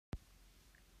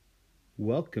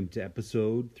Welcome to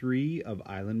episode 3 of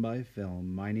Island by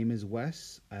Film. My name is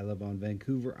Wes. I live on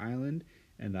Vancouver Island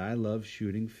and I love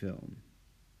shooting film.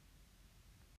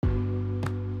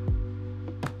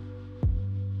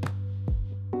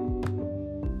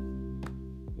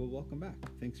 Well, welcome back.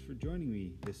 Thanks for joining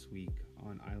me this week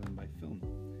on Island by Film.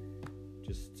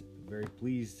 Just very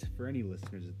pleased for any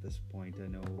listeners at this point. I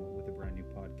know with a brand new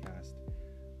podcast,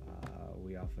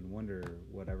 we often wonder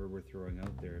whatever we're throwing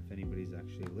out there if anybody's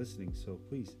actually listening. So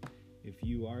please, if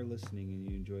you are listening and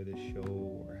you enjoy this show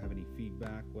or have any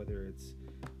feedback, whether it's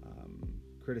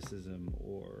criticism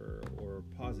or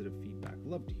positive feedback,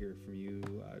 love to hear from you.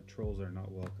 Trolls are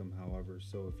not welcome, however,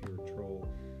 so if you're a troll,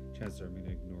 chances are I'm going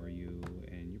to ignore you,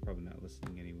 and you're probably not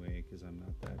listening anyway because I'm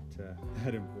not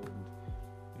that important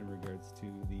in regards to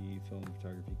the film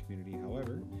photography community.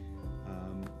 However,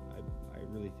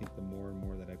 I really think the more and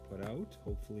more that I put out,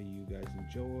 hopefully you guys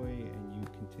enjoy and you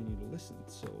continue to listen.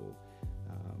 So,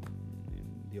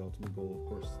 and the ultimate goal, of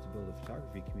course, is to build a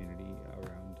photography community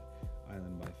around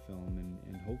Island by Film,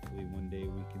 and hopefully one day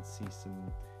we can see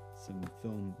some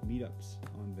film meetups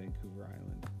on Vancouver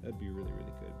Island. That'd be really,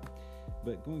 really good.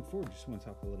 But going forward, just want to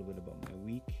talk a little bit about my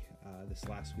week. This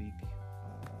last week,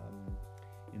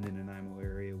 in the Nanaimo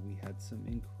area, we had some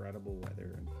incredible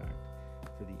weather. In fact,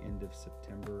 for the end of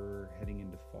September, heading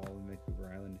into fall in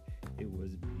Vancouver Island, it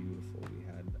was beautiful. We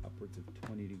had upwards of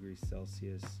 20 degrees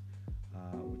Celsius,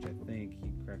 which I think,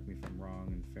 you can correct me if I'm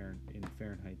wrong, in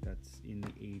Fahrenheit, that's in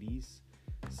the 80s.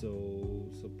 So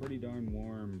pretty darn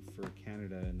warm for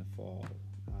Canada in the fall.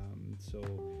 So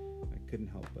I couldn't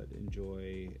help but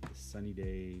enjoy the sunny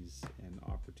days and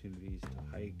opportunities to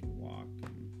hike and walk.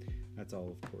 And that's all,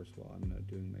 of course, while I'm not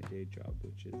doing my day job,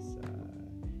 which is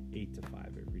 8 to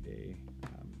 5 every day.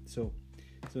 So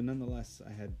nonetheless,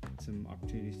 I had some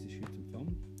opportunities to shoot some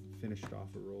film. Finished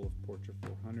off a roll of Portra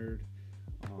 400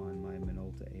 on my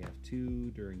Minolta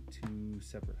AF2 during 2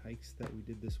 separate hikes that we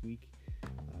did this week,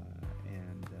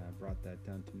 and brought that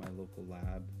down to my local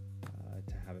lab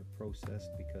to have it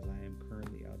processed because I am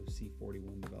currently out of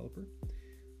C41 developer.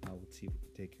 We'll see if we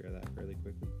can take care of that fairly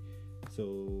quickly.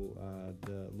 So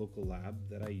the local lab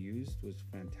that I used was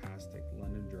fantastic.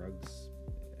 London Drugs.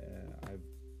 I've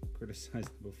criticized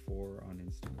them before on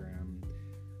Instagram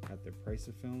at their price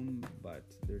of film, but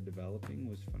their developing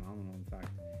was phenomenal. In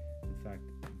fact,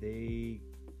 they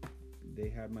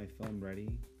had my film ready.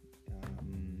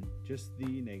 Just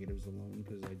the negatives alone,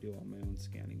 because I do all my own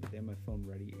scanning, but they had my film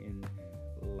ready in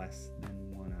less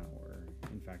than 1 hour.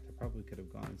 In fact, I probably could have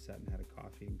gone and sat and had a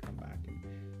coffee and come back and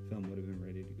film would have been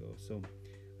ready to go. So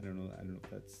I don't know if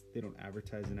that's, they don't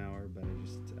advertise an hour, but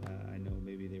I know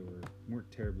maybe they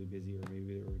weren't terribly busy, or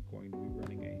maybe they were going to be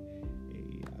running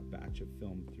a batch of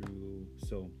film through.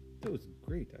 So that was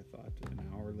great. I thought an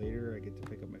hour later I get to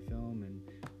pick up my film and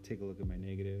take a look at my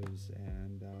negatives,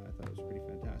 and I thought it was pretty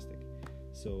fantastic.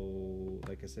 So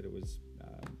like I said, it was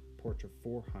Portra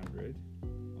 400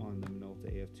 on the Minolta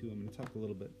AF2. I'm going to talk a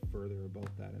little bit further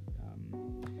about that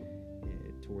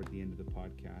toward the end of the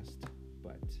podcast.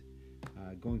 But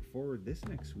going forward this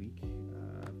next week,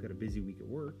 I've got a busy week at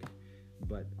work,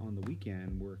 but on the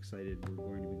weekend we're excited.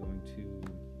 We're going to be going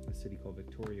to a city called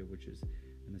Victoria, which is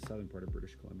in the southern part of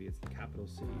British Columbia. It's the capital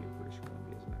city of British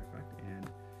Columbia, as a matter of fact, and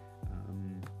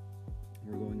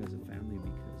we're going as a family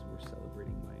because we're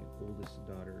celebrating my oldest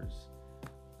daughter's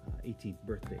 18th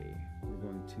birthday. We're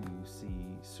going to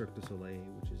see Cirque du Soleil,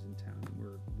 which is in town, and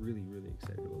we're really, really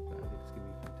excited about that. I think it's going to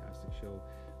be a fantastic show.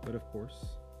 But of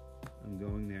course, I'm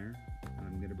going there, and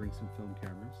I'm going to bring some film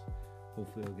cameras.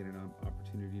 Hopefully I'll get an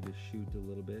opportunity to shoot a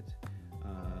little bit. I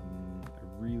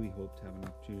really hope to have an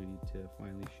opportunity to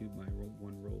finally shoot my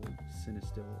one-roll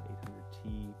Cinestill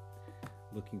 800T.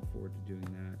 Looking forward to doing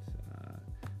that.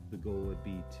 The goal would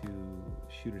be to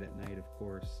shoot it at night, of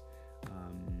course,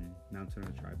 mount it on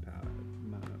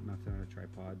a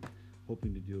tripod,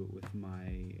 hoping to do it with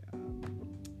my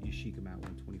Yashica Mat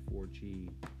 124G.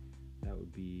 That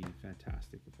would be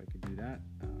fantastic if I could do that.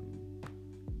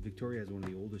 Victoria is one of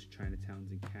the oldest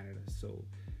Chinatowns in Canada, so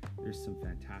there's some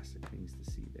fantastic things to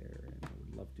see there, and I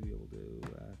would love to be able to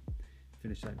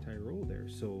finish that entire roll there.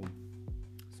 So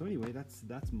anyway,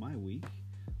 that's my week.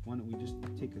 Why don't we just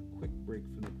take a quick break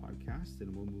from the podcast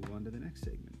and we'll move on to the next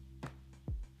segment.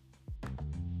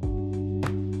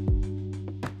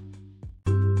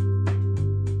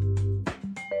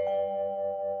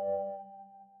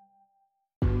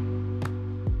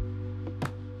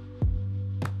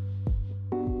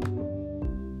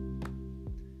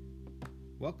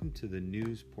 Welcome to the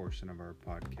news portion of our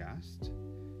podcast.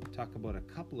 Talk about a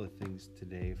couple of things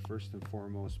today. First and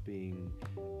foremost being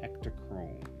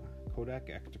Ektachrome, Kodak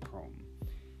Ektachrome.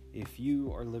 If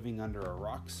you are living under a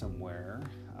rock somewhere,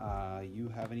 you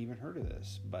haven't even heard of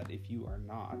this. But if you are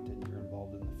not, and you're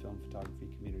involved in the film photography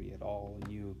community at all,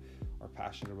 and you are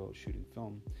passionate about shooting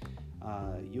film,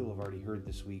 you'll have already heard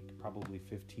this week, probably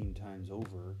 15 times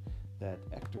over, that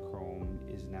Ektachrome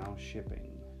is now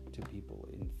shipping to people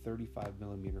in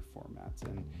 35mm formats,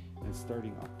 and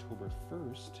starting October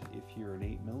 1st, if you're an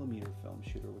 8mm film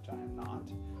shooter, which I am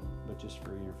not, but just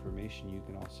for your information, you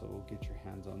can also get your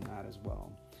hands on that as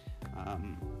well.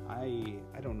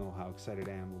 I don't know how excited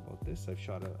I am about this. I've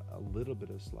shot a little bit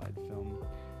of slide film.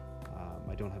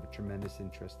 I don't have a tremendous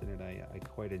interest in it. I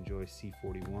quite enjoy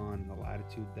C41, the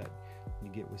latitude that you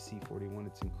get with C41.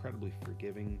 It's incredibly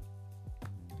forgiving.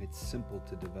 It's simple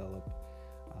to develop.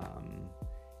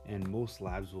 And most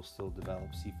labs will still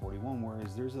develop C41,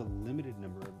 whereas there's a limited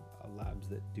number of labs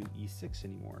that do E6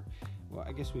 anymore. Well,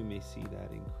 I guess we may see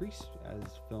that increase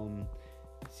as film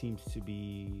seems to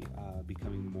be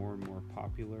becoming more and more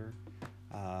popular,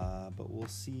 but we'll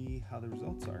see how the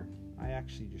results are. I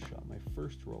actually just shot my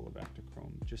first roll of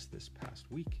Ektachrome just this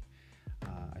past week.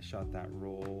 I shot that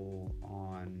roll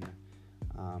on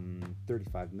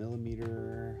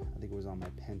 35mm. I think it was on my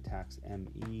Pentax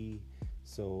ME.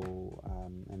 So,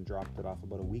 and dropped it off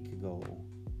about a week ago,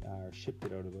 or shipped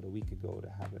it out about a week ago to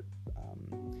have it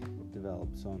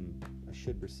developed. So I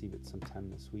should receive it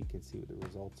sometime this week and see what the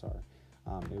results are.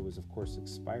 It was, of course,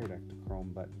 expired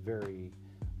Ektachrome, but very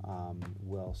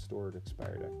well stored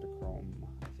expired Ektachrome.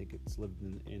 I think it's lived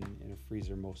in a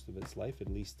freezer most of its life, at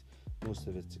least most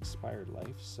of its expired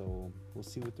life. So we'll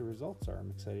see what the results are. I'm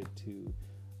excited to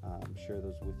share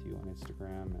those with you on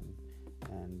Instagram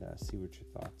and see what your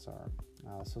thoughts are.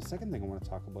 So second thing I want to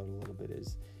talk about a little bit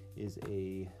is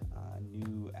a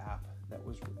new app that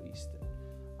was released.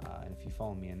 And if you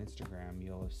follow me on Instagram,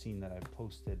 you'll have seen that I've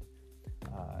posted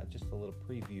just a little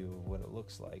preview of what it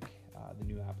looks like. The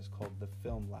new app is called the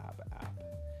Film Lab app.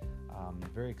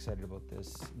 Very excited about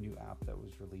this new app that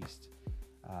was released.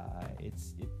 It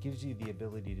gives you the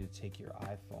ability to take your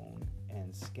iPhone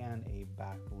and scan a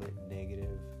backlit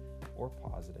negative or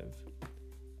positive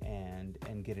and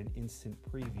get an instant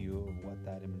preview of what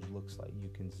that image looks like. You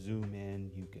can zoom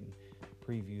in, you can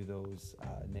preview those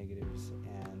negatives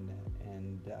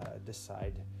and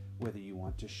decide whether you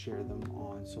want to share them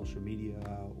on social media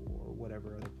or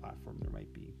whatever other platform there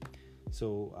might be.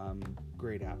 So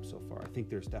great app so far. I think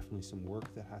there's definitely some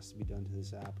work that has to be done to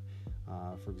this app.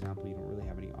 For example, you don't really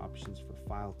have any options for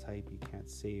file type. You can't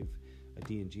save a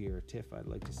DNG or a TIFF. I'd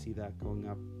like to see that going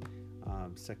up.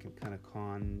 Second kind of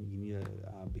con, you need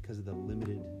because of the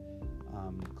limited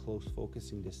close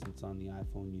focusing distance on the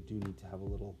iPhone, you do need to have a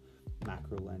little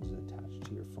macro lens attached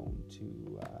to your phone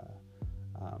to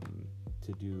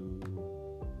do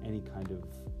any kind of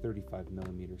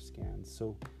 35mm scans.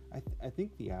 So I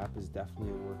think the app is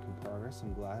definitely a work in progress.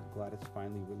 I'm glad it's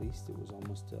finally released. It was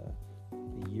almost a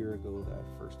year ago that I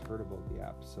first heard about the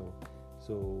app. So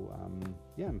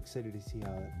yeah, I'm excited to see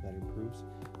how that improves.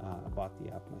 I bought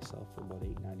the app myself for about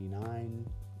 $8.99.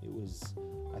 It was,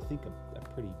 I think, a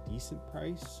pretty decent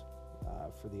price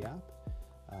for the app.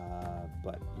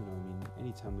 But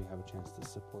anytime we have a chance to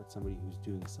support somebody who's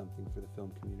doing something for the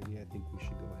film community, I think we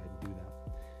should go ahead and do that.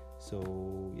 So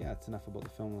yeah, it's enough about the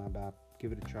Film Lab app.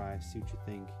 Give it a try, see what you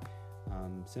think.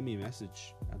 Send me a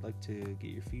message. I'd like to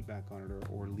get your feedback on it,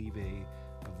 or leave a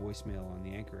voicemail on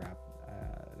the Anchor app.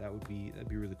 That'd be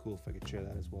really cool if I could share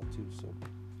that as well too. So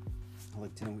I'd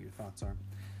like to know what your thoughts are.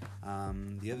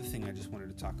 The other thing I just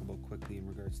wanted to talk about quickly in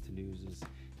regards to news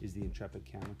is the Intrepid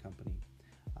Camera Company.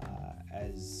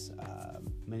 As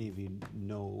many of you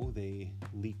know, they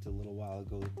leaked a little while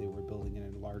ago that they were building an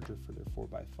enlarger for their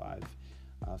 4x5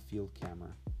 field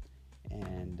camera,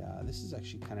 and this is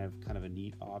actually kind of a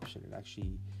neat option.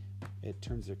 It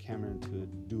turns their camera into a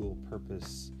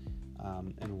dual-purpose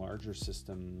enlarger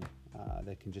system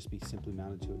that can just be simply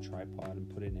mounted to a tripod and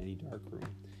put in any darkroom.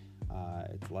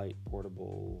 It's light,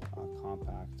 portable,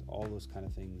 compact, all those kind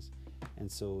of things.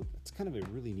 And so it's kind of a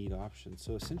really neat option.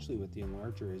 So essentially what the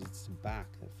enlarger is, it's a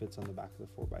back that fits on the back of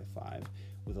the 4x5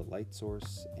 with a light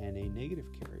source and a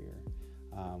negative carrier,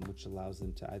 which allows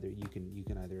them to you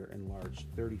can either enlarge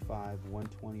 35,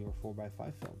 120, or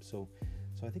 4x5 film. So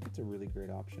I think it's a really great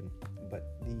option.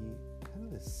 But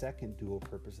the second dual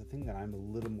purpose, the thing that I'm a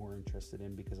little more interested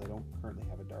in, because I don't currently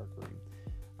have a darkroom,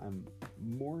 I'm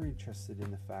more interested in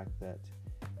the fact that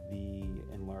the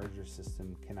enlarger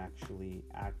system can actually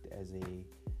act as a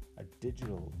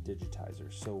digital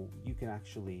digitizer. So you can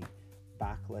actually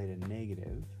backlight a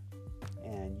negative,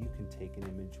 and you can take an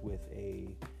image with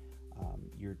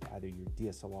either your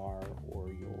DSLR or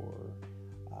your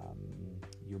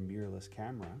mirrorless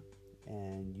camera,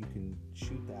 and you can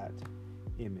shoot that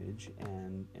image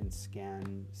and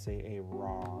scan, say, a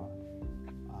raw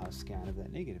scan of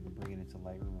that negative and bring it into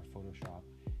Lightroom or Photoshop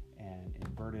and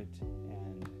invert it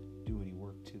and do any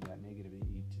work to that negative that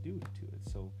you need to do to it.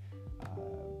 So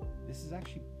this is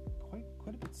actually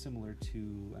quite a bit similar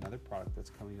to another product that's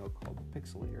coming out called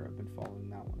Pixelator. I've been following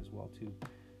that one as well too.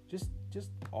 Just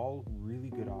all really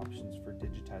good options for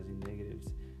digitizing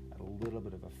negatives at a little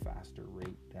bit of a faster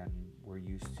rate than we're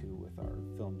used to with our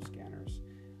film scanners.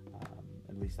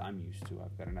 At least I'm used to.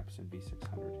 I've got an Epson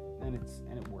V600,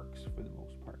 and it works for the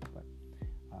most part, but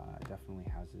it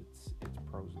definitely has its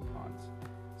pros and cons.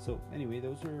 So anyway,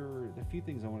 those are the few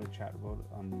things I want to chat about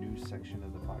on the news section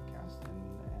of the podcast,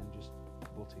 and just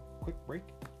we'll take a quick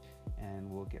break,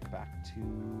 and we'll get back to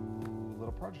a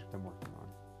little project I'm working on.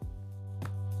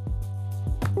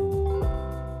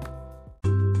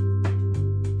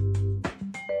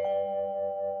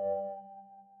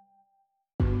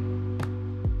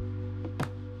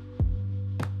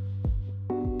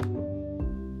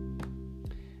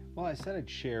 Well, I said I'd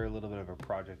share a little bit of a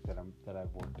project that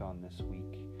I've worked on this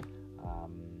week.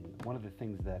 One of the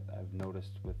things that I've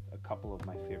noticed with a couple of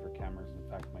my favorite cameras, in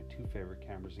fact, my two favorite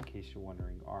cameras, in case you're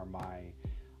wondering, are my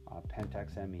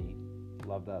Pentax ME.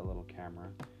 Love that little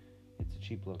camera. It's a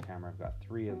cheap little camera. I've got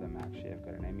three of them actually. I've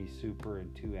got an ME Super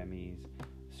and two MEs.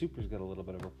 Super's got a little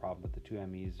bit of a problem, but the two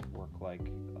MEs work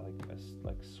like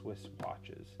Swiss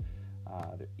watches.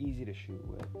 They're easy to shoot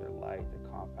with. They're light. They're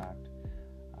compact.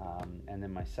 And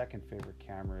then my second favorite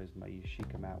camera is my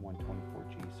Yashica Mat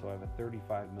 124G. So I have a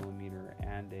 35mm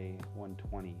and a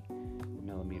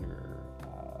 120mm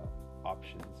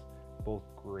options. Both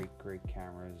great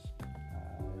cameras.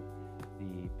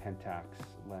 The Pentax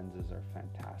lenses are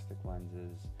fantastic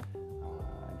lenses.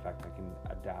 In fact, I can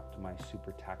adapt my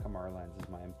Super Takumar lenses,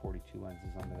 my M42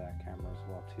 lenses, onto that camera as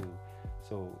well too.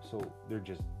 So they're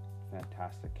just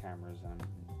fantastic cameras, and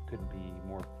couldn't be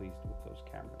more pleased with those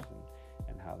cameras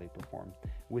and how they perform,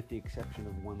 with the exception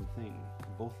of one thing.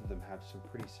 Both of them have some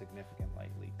pretty significant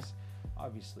light leaks.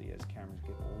 Obviously, as cameras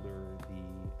get older, the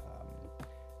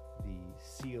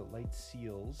light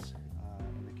seals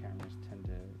in the cameras tend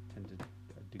to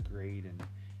degrade and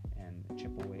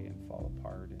chip away and fall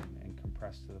apart and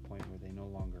compress to the point where they no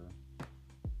longer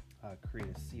create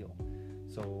a seal.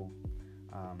 So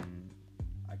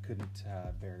I couldn't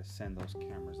bear to send those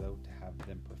cameras out to have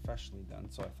them professionally done,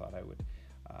 so I thought I would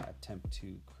attempt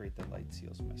to create the light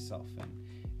seals myself,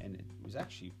 and it was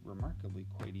actually remarkably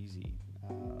quite easy.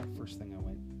 First thing I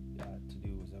went to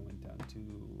do was I went down to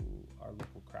our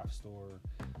local craft store.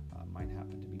 Mine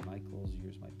happened to be Michael's,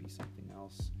 yours might be something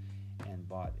else, and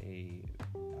bought they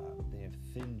have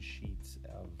thin sheets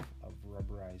of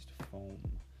rubberized foam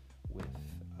with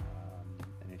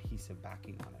an adhesive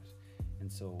backing on it.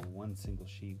 And so one single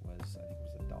sheet was, I think it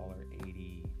was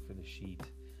 $1.80 for the sheet,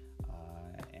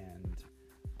 and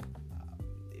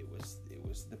it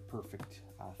was the perfect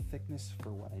thickness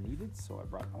for what I needed. So I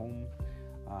brought it home.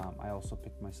 I also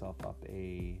picked myself up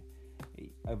a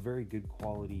very good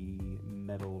quality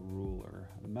metal ruler.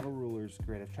 The metal ruler is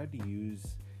great. I've tried to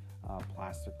use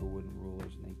plastic or wooden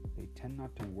rulers, and they tend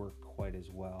not to work quite as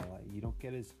well. You don't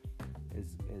get as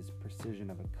precision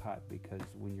of a cut, because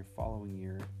when you're following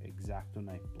your X-Acto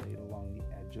knife blade along the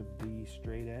edge of the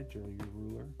straight edge or your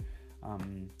ruler,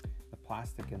 the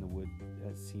plastic and the wood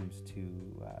seems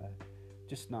to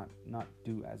just not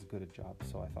do as good a job.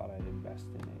 So I thought I'd invest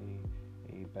in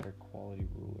a better quality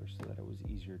ruler so that it was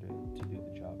easier to do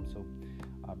the job. So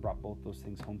I brought both those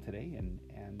things home today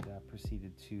and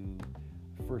proceeded to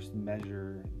first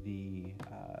measure the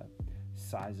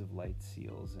size of light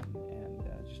seals, and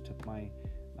just took my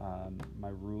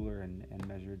ruler and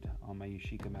measured on my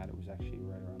Yashica Mat. It was actually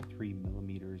right around 3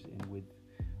 millimeters in width,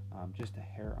 just a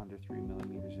hair under 3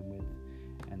 millimeters in width,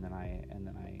 and then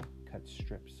I cut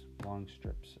long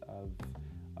strips of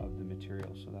the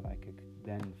material so that I could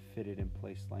then fit it in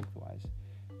place lengthwise.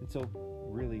 And so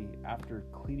really, after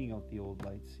cleaning out the old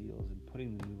light seals and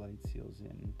putting the new light seals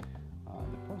in,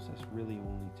 the process really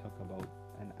only took about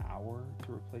an hour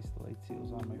to replace the light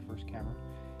seals on my first camera.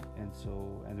 And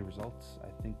the results,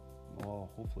 I think, well,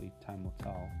 hopefully time will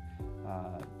tell,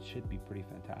 should be pretty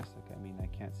fantastic. I mean, I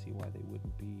can't see why they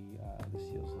wouldn't be. The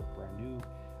seals look brand new.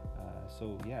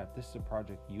 So yeah, if this is a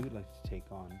project you would like to take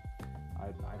on,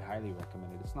 I'd highly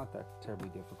recommend it. It's not that terribly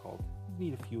difficult. You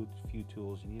need a few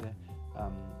tools. You need a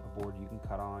board you can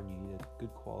cut on. You need a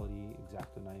good quality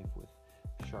X-Acto knife with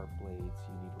sharp blades.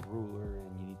 You need a ruler,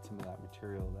 and you need some of that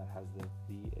material that has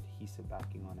the adhesive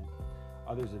backing on it.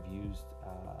 Others have used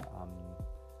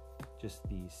just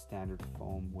the standard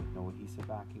foam with no adhesive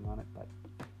backing on it, but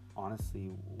honestly,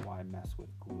 why mess with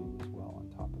glue as well on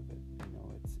top of it?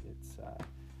 It's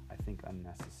I think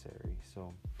unnecessary.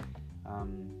 So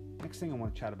next thing I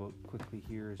want to chat about quickly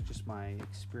here is just my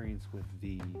experience with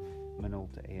the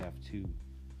Minolta AF2.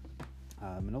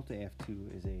 Minolta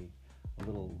AF2 is a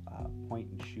little point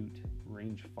and shoot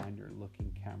rangefinder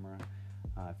looking camera.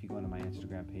 If you go onto my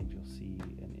Instagram page, you'll see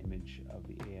an image of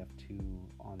the AF2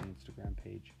 on the Instagram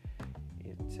page.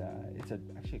 It's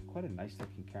actually quite a nice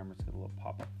looking camera. It's got a little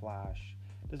pop-up flash.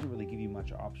 Doesn't really give you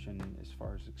much option as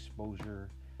far as exposure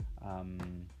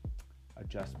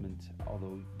adjustment,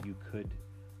 although you could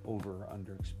over or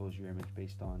underexpose your image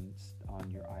based on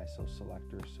your ISO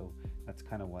selector. So that's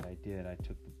kind of what I did. I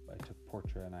took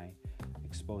portrait and I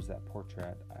exposed that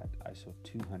portrait at ISO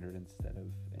 200 instead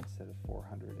of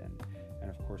 400, and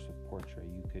of course with portrait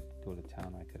you could go to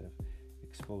town. I could have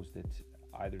exposed it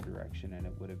either direction and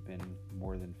it would have been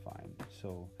more than fine.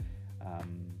 So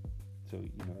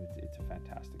it's a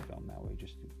fantastic film that way,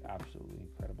 just absolutely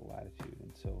incredible latitude.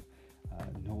 And so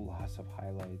no loss of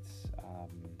highlights,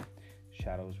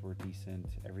 shadows were decent,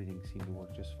 everything seemed to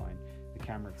work just fine. The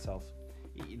camera itself,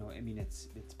 it's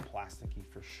plasticky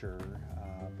for sure,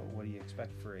 but what do you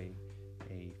expect for a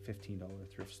 $15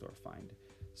 thrift store find?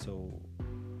 So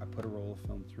I put a roll of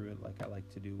film through it, like I like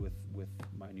to do with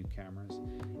my new cameras,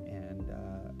 and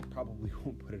probably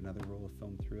won't put another roll of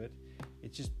film through it.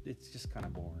 It's just kind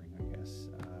of boring, I guess.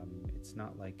 It's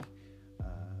not like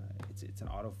it's an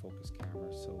autofocus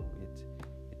camera, so it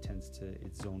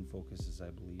zone focuses,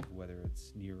 I believe, whether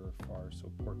it's near or far,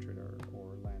 so portrait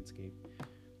or landscape.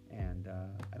 And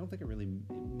I don't think it really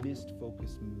missed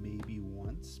focus maybe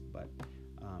once, but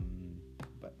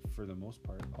for the most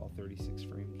part, all 36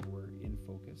 frames were in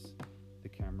focus. The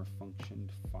camera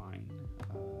functioned fine.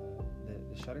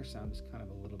 The shutter sound is kind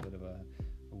of a little bit of a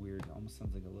weird, almost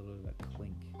sounds like a little bit of a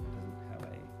clink. It doesn't have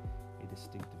a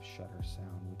distinctive shutter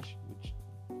sound, which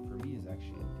for me is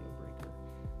actually a deal breaker.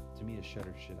 To me, a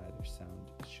shutter should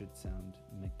sound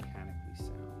mechanically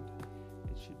sound.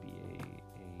 It should be a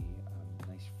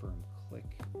nice firm click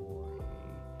or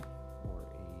a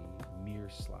mirror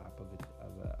slap of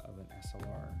an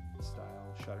SLR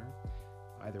style shutter.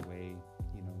 Either way,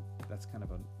 that's kind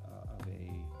of a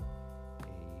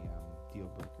deal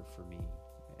breaker for me.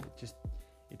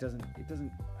 It doesn't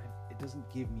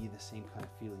give me the same kind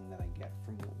of feeling that I get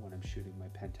from when I'm shooting my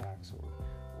Pentax or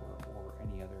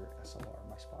any other SLR,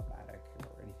 my Spotmatic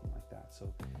or anything like that.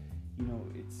 So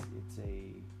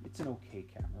it's an okay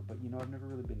camera, but I've never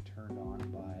really been turned on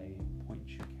by point and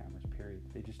shoot cameras, period.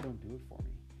 They just don't do it for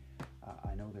me.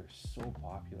 I know they're so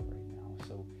popular right now,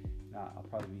 so I'll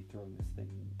probably be throwing this thing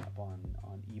up on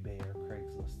eBay or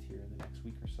Craigslist here in the next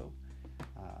week or so.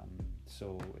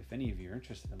 So if any of you are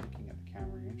interested in looking at the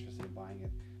camera, you're interested in buying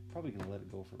it, probably going to let it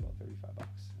go for about $35.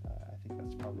 I think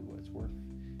that's probably what it's worth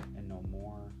and no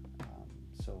more.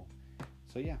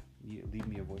 So yeah, you leave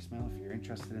me a voicemail if you're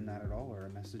interested in that at all, or a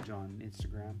message on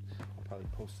Instagram. I'll probably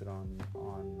post it on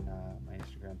my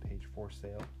Instagram page for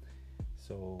sale.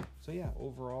 So yeah,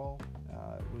 overall,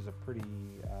 it was a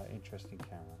pretty interesting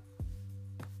camera.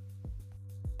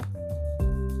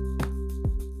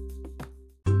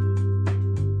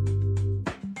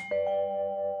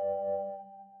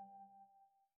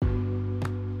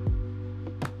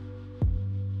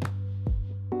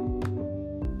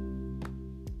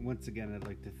 Once again, I'd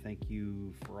like to thank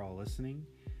you for all listening,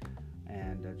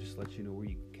 and just let you know where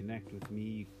you can connect with me.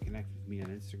 You can connect with me on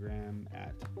Instagram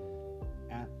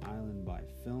at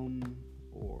islandbyfilm,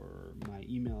 or my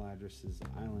email address is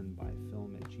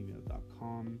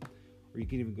islandbyfilm@gmail.com, or you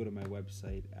can even go to my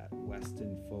website at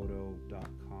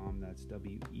westinphoto.com. That's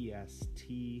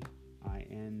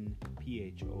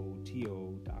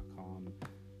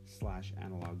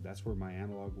westinphoto.com/analog. That's where my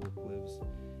analog work lives.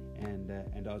 And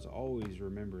as always,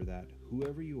 remember that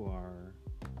whoever you are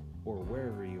or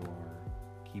wherever you are,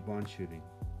 keep on shooting.